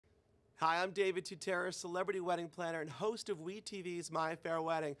Hi, I'm David Tutera, celebrity wedding planner and host of WeTV's My Fair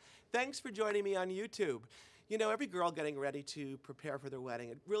Wedding. Thanks for joining me on YouTube. You know, every girl getting ready to prepare for their wedding,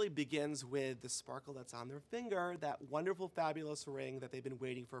 it really begins with the sparkle that's on their finger, that wonderful, fabulous ring that they've been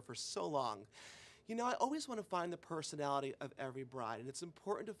waiting for so long. You know, I always want to find the personality of every bride, and it's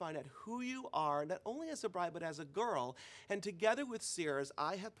important to find out who you are, not only as a bride, but as a girl. And together with Sears,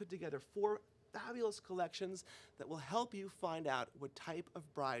 I have put together 4 fabulous collections that will help you find out what type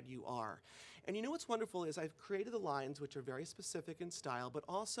of bride you are. And you know what's wonderful is I've created the lines which are very specific in style, but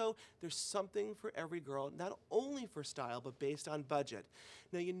also there's something for every girl, not only for style, but based on budget.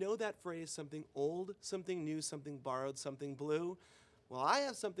 Now you know that phrase, something old, something new, something borrowed, something blue? Well, I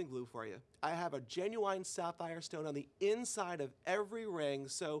have something blue for you. I have a genuine sapphire stone on the inside of every ring,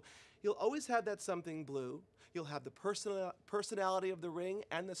 so you'll always have that something blue. You'll have the personality of the ring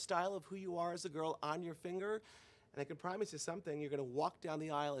and the style of who you are as a girl on your finger. And I can promise you something, you're gonna walk down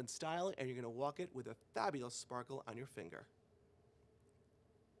the aisle in style and you're gonna walk it with a fabulous sparkle on your finger.